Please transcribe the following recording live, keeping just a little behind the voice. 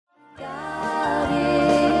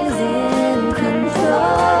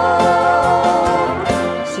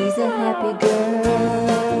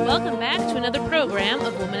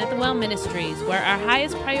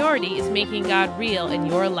priority is making God real in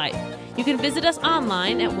your life. You can visit us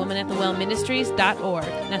online at womanatthewellministries.org.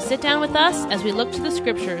 Now sit down with us as we look to the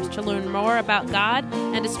scriptures to learn more about God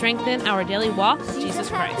and to strengthen our daily walk with Jesus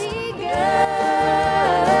Christ.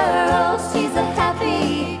 She's a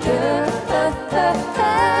happy girl.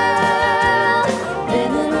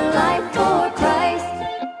 Living her life for Christ.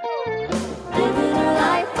 Living her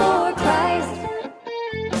life for Christ.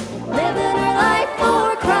 Living her life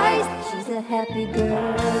for Christ. She's a happy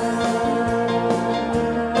girl.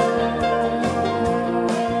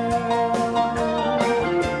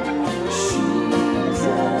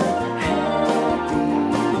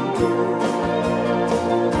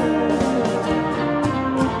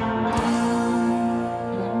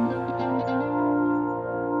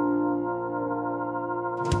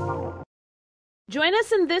 Join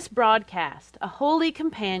us in this broadcast, A Holy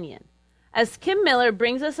Companion, as Kim Miller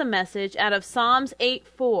brings us a message out of Psalms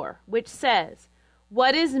 8:4, which says,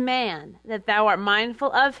 "What is man, that thou art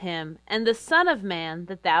mindful of him, and the Son of Man,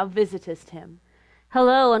 that thou visitest him?"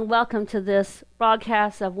 Hello and welcome to this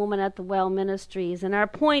broadcast of Woman at the Well Ministries. And our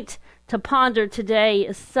point to ponder today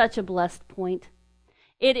is such a blessed point.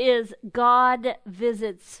 It is God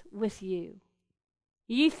visits with you.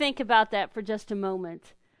 You think about that for just a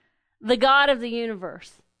moment. The God of the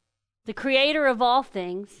universe, the creator of all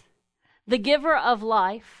things, the giver of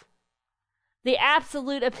life, the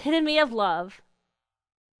absolute epitome of love,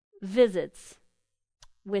 visits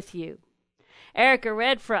with you. Erica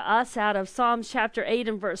read for us out of Psalms chapter 8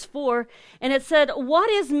 and verse 4, and it said, "What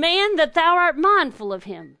is man that thou art mindful of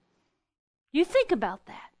him?" You think about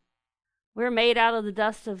that. We're made out of the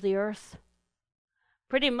dust of the earth,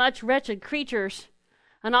 pretty much wretched creatures,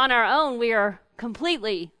 and on our own we are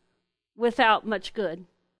completely without much good.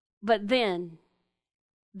 But then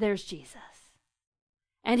there's Jesus.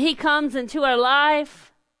 And he comes into our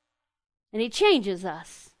life and he changes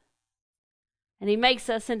us. And he makes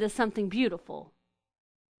us into something beautiful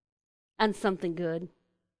and something good.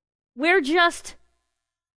 We're just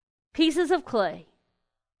pieces of clay.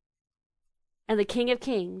 And the King of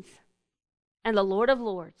Kings and the Lord of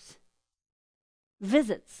Lords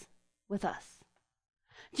visits with us.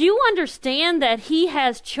 Do you understand that he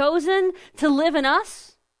has chosen to live in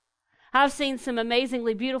us? I've seen some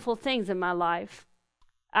amazingly beautiful things in my life.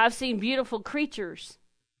 I've seen beautiful creatures,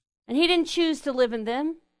 and he didn't choose to live in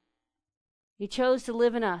them. He chose to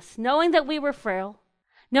live in us, knowing that we were frail,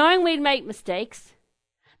 knowing we'd make mistakes,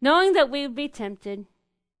 knowing that we'd be tempted,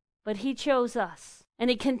 but he chose us, and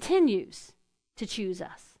he continues to choose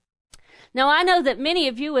us. Now, I know that many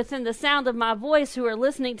of you within the sound of my voice who are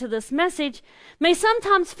listening to this message may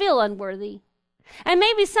sometimes feel unworthy. And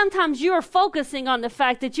maybe sometimes you are focusing on the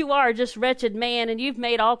fact that you are just wretched man and you've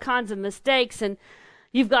made all kinds of mistakes and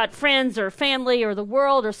you've got friends or family or the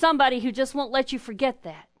world or somebody who just won't let you forget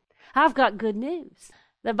that. I've got good news.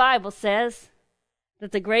 The Bible says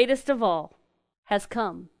that the greatest of all has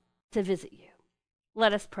come to visit you.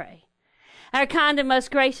 Let us pray. Our kind and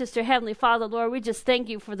most gracious dear Heavenly Father, Lord, we just thank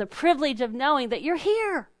you for the privilege of knowing that you're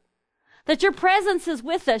here, that your presence is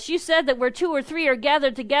with us. You said that where 2 or 3 are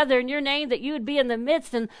gathered together in your name, that you would be in the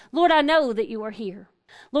midst. And Lord, I know that you are here.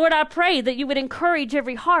 Lord, I pray that you would encourage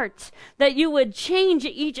every heart, that you would change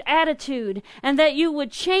each attitude, and that you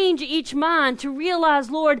would change each mind to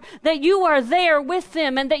realize, Lord, that you are there with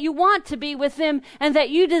them and that you want to be with them and that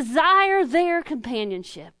you desire their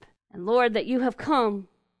companionship. And Lord, that you have come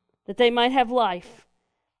that they might have life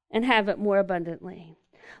and have it more abundantly.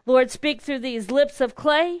 Lord, speak through these lips of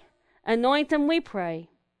clay. Anoint them, we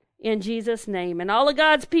pray, in Jesus' name. And all of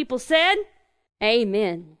God's people said,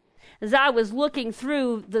 amen. As I was looking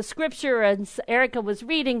through the scripture and Erica was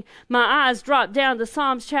reading, my eyes dropped down to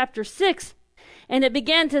Psalms chapter 6, and it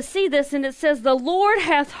began to see this, and it says, "The Lord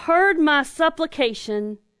hath heard my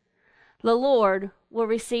supplication. The Lord will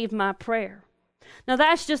receive my prayer." Now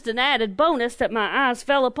that's just an added bonus that my eyes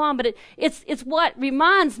fell upon, but it's what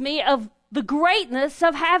reminds me of the greatness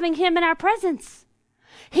of having him in our presence.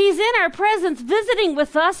 He's in our presence visiting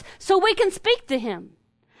with us so we can speak to him.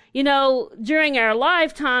 You know, during our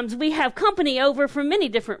lifetimes, we have company over for many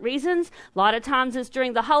different reasons. A lot of times it's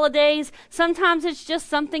during the holidays. Sometimes it's just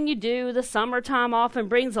something you do. The summertime often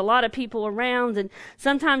brings a lot of people around. And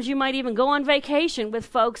sometimes you might even go on vacation with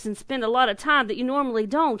folks and spend a lot of time that you normally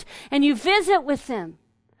don't. And you visit with them.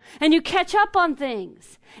 And you catch up on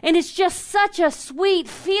things. And it's just such a sweet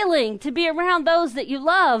feeling to be around those that you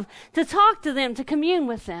love, to talk to them, to commune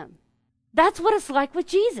with them. That's what it's like with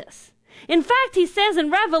Jesus. In fact, he says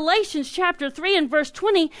in Revelation chapter 3 and verse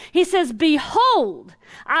 20, he says, "Behold,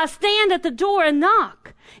 I stand at the door and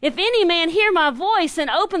knock. If any man hear my voice and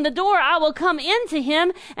open the door, I will come into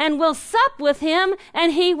him and will sup with him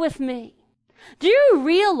and he with me." Do you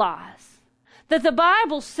realize that the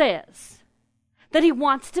Bible says that he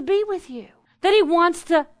wants to be with you, that he wants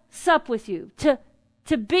to sup with you,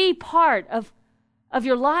 to be part of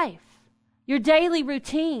your life, your daily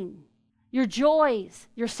routine, your joys,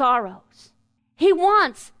 your sorrows? He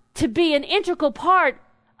wants to be an integral part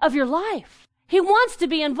of your life. He wants to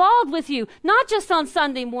be involved with you, not just on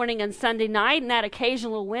Sunday morning and Sunday night and that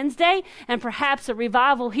occasional Wednesday and perhaps a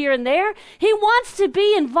revival here and there. He wants to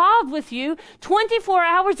be involved with you 24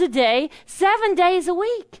 hours a day, 7 days a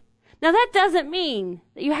week. Now, that doesn't mean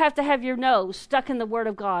that you have to have your nose stuck in the Word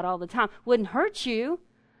of God all the time. Wouldn't hurt you.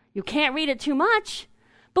 You can't read it too much.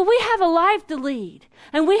 But we have a life to lead,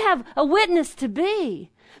 and we have a witness to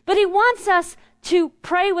be. But he wants us to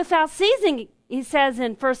pray without ceasing, he says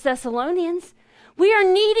in 1 Thessalonians. We are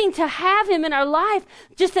needing to have him in our life,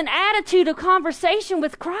 just an attitude of conversation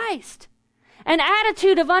with Christ, an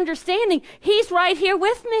attitude of understanding. He's right here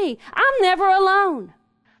with me. I'm never alone.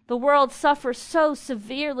 The world suffers so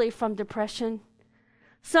severely from depression.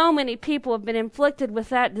 So many people have been inflicted with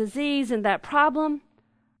that disease and that problem,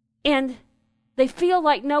 and they feel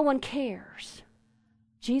like no one cares.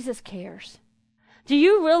 Jesus cares. Do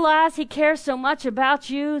you realize he cares so much about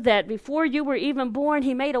you that before you were even born,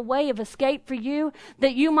 he made a way of escape for you,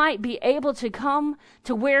 that you might be able to come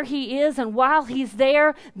to where he is, and while he's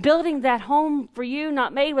there building that home for you,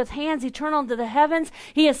 not made with hands, eternal to the heavens,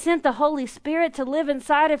 he has sent the Holy Spirit to live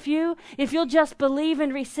inside of you if you'll just believe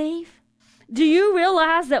and receive? Do you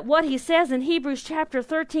realize that what he says in Hebrews chapter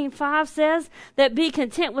 13:5 says that be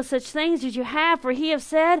content with such things as you have, for he has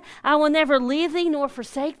said, I will never leave thee nor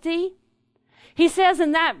forsake thee? He says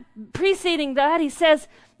in that preceding that, he says,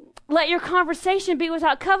 let your conversation be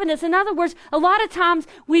without covetousness. In other words, a lot of times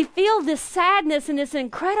we feel this sadness and this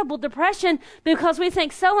incredible depression because we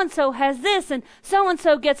think so-and-so has this and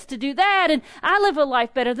so-and-so gets to do that, and I live a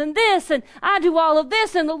life better than this, and I do all of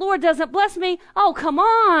this, and the Lord doesn't bless me. Oh, come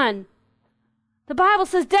on. The Bible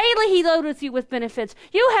says daily he loadeth you with benefits.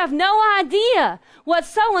 You have no idea what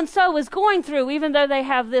so-and-so is going through, even though they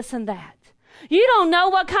have this and that. You don't know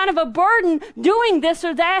what kind of a burden doing this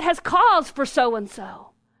or that has caused for so-and-so.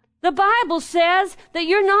 The Bible says that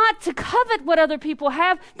you're not to covet what other people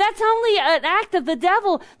have. That's only an act of the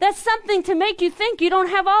devil. That's something to make you think you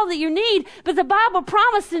don't have all that you need. But the Bible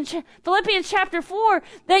promised in Philippians chapter 4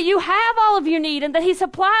 that you have all of your need and that he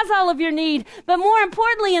supplies all of your need. But more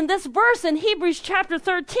importantly, in this verse in Hebrews chapter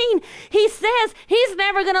 13, he says he's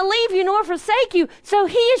never going to leave you nor forsake you. So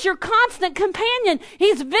he is your constant companion.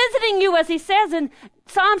 He's visiting you, as he says in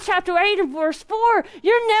Psalms chapter 8 and verse 4,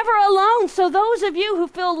 you're never alone. So those of you who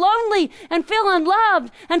feel lonely and feel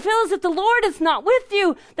unloved and feel as if the Lord is not with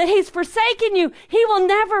you, that he's forsaken you, he will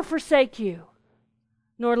never forsake you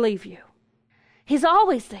nor leave you. He's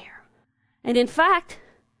always there. And in fact,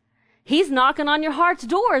 he's knocking on your heart's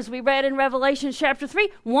door, as we read in Revelation chapter 3,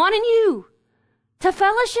 wanting you to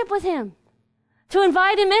fellowship with him, to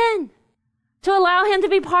invite him in, to allow him to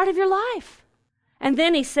be part of your life. And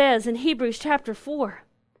then he says in Hebrews chapter 4,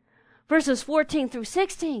 verses 14 through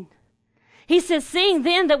 16, he says, seeing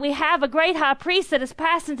then that we have a great high priest that has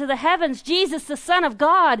passed into the heavens, Jesus the Son of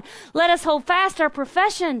God, let us hold fast our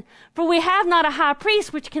profession. For we have not a high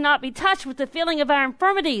priest which cannot be touched with the feeling of our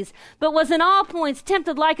infirmities, but was in all points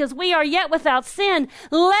tempted like as we are, yet without sin.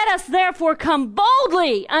 Let us therefore come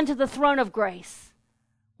boldly unto the throne of grace.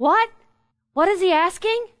 What? What is he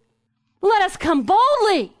asking? Let us come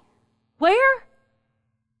boldly. Where?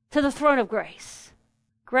 To the throne of grace.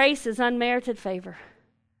 Grace is unmerited favor.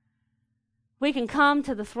 We can come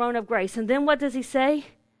to the throne of grace. And then what does he say?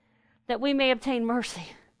 That we may obtain mercy.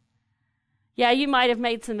 Yeah, you might have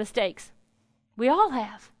made some mistakes. We all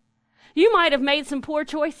have. You might have made some poor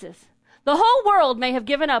choices. The whole world may have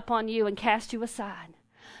given up on you and cast you aside.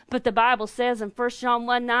 But the Bible says in 1 John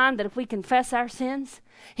 1:9 that if we confess our sins,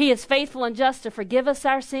 he is faithful and just to forgive us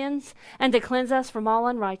our sins and to cleanse us from all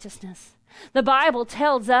unrighteousness. The Bible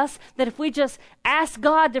tells us that if we just ask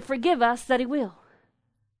God to forgive us, that he will.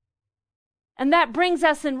 And that brings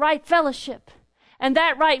us in right fellowship. And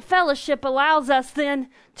that right fellowship allows us then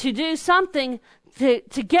to do something to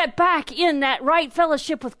get back in that right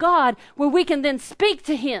fellowship with God, where we can then speak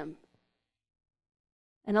to him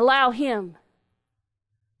and allow him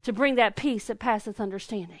to bring that peace that passeth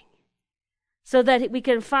understanding, so that we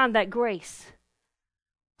can find that grace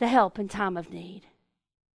to help in time of need.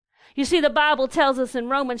 You see, the Bible tells us in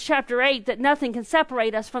Romans chapter 8 that nothing can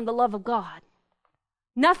separate us from the love of God.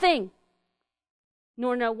 Nothing.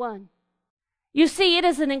 nor no one. You see, it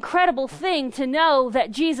is an incredible thing to know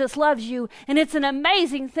that Jesus loves you, and it's an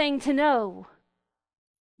amazing thing to know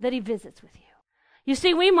that he visits with you. You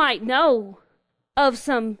see, we might know of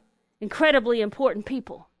some incredibly important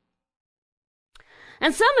people.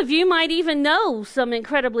 And some of you might even know some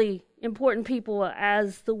incredibly important people,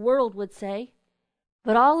 as the world would say.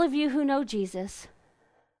 But all of you who know Jesus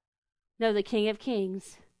know the King of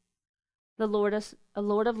Kings, the Lord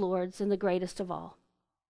of Lords, and the greatest of all.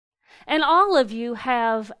 And all of you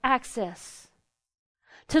have access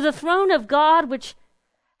to the throne of God, which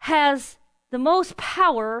has the most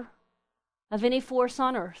power of any force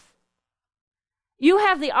on earth. You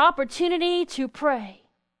have the opportunity to pray.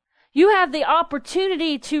 You have the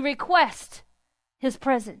opportunity to request his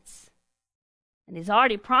presence. And he's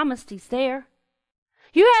already promised he's there.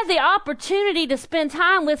 You have the opportunity to spend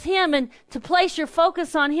time with him and to place your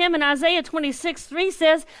focus on him. And Isaiah 26:3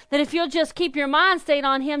 says that if you'll just keep your mind stayed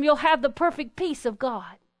on him, you'll have the perfect peace of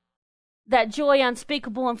God. That joy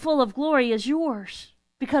unspeakable and full of glory is yours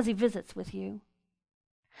because he visits with you.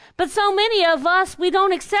 But so many of us, we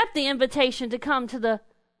don't accept the invitation to come to the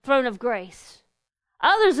throne of grace.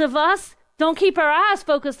 Others of us don't keep our eyes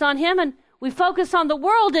focused on him, and we focus on the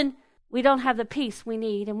world, and we don't have the peace we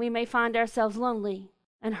need, and we may find ourselves lonely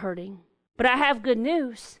and hurting. But I have good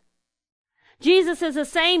news. Jesus is the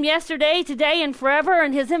same yesterday, today, and forever,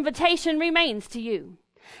 and his invitation remains to you.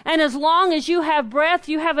 And as long as you have breath,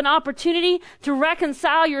 you have an opportunity to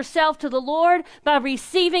reconcile yourself to the Lord by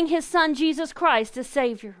receiving his Son, Jesus Christ, as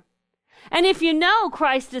Savior. And if you know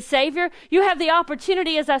Christ as Savior, you have the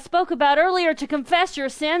opportunity, as I spoke about earlier, to confess your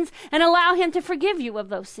sins and allow him to forgive you of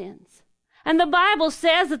those sins. And the Bible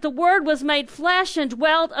says that the Word was made flesh and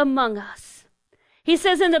dwelt among us. He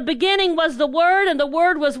says, in the beginning was the Word, and the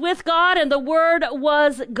Word was with God, and the Word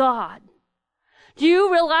was God. Do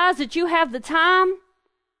you realize that you have the time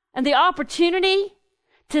and the opportunity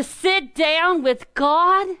to sit down with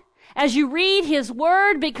God as you read his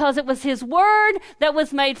word, because it was his word that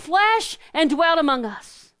was made flesh and dwelt among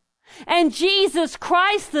us? And Jesus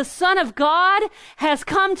Christ, the Son of God, has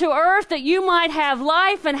come to earth that you might have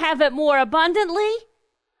life and have it more abundantly.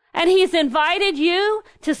 And he's invited you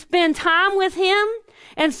to spend time with him.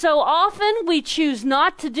 And so often we choose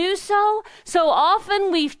not to do so. So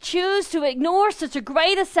often we choose to ignore such a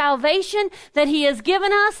great a salvation that he has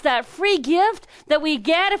given us, that free gift that we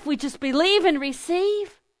get if we just believe and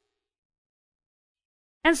receive.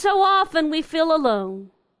 And so often we feel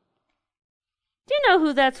alone. Do you know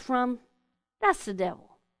who that's from? That's the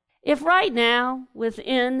devil. If right now,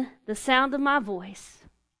 within the sound of my voice,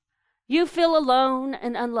 you feel alone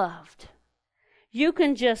and unloved, you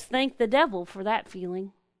can just thank the devil for that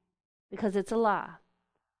feeling, because it's a lie,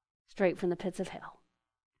 straight from the pits of hell.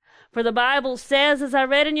 For the Bible says, as I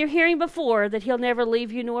read in your hearing before, that he'll never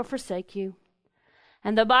leave you nor forsake you.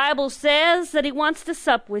 And the Bible says that he wants to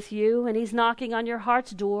sup with you, and he's knocking on your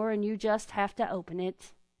heart's door, and you just have to open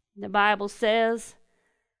it. The Bible says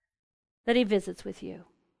that he visits with you.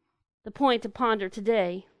 The point to ponder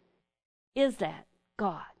today is that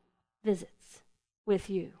God visits with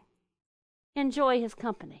you. Enjoy his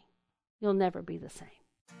company. You'll never be the same.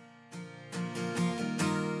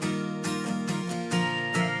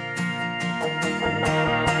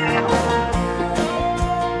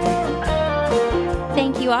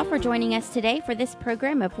 Thank you all for joining us today for this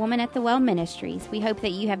program of Woman at the Well Ministries. We hope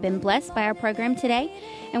that you have been blessed by our program today,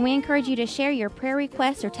 and we encourage you to share your prayer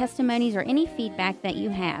requests or testimonies or any feedback that you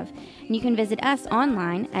have. And you can visit us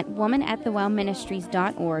online at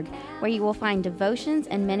womanatthewellministries.org, where you will find devotions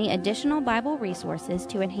and many additional Bible resources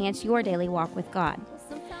to enhance your daily walk with God.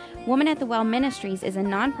 Woman at the Well Ministries is a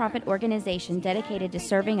nonprofit organization dedicated to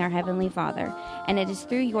serving our Heavenly Father, and it is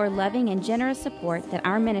through your loving and generous support that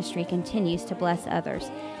our ministry continues to bless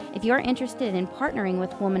others. If you are interested in partnering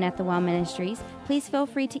with Woman at the Well Ministries, please feel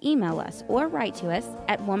free to email us or write to us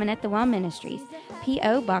at Woman at the Well Ministries,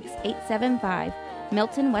 P.O. Box 875,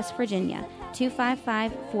 Milton, West Virginia,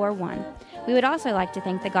 25541. We would also like to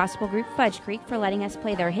thank the gospel group Fudge Creek for letting us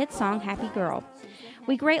play their hit song, Happy Girl.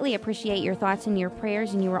 We greatly appreciate your thoughts and your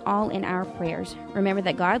prayers, and you are all in our prayers. Remember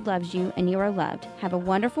that God loves you and you are loved. Have a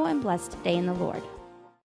wonderful and blessed day in the Lord.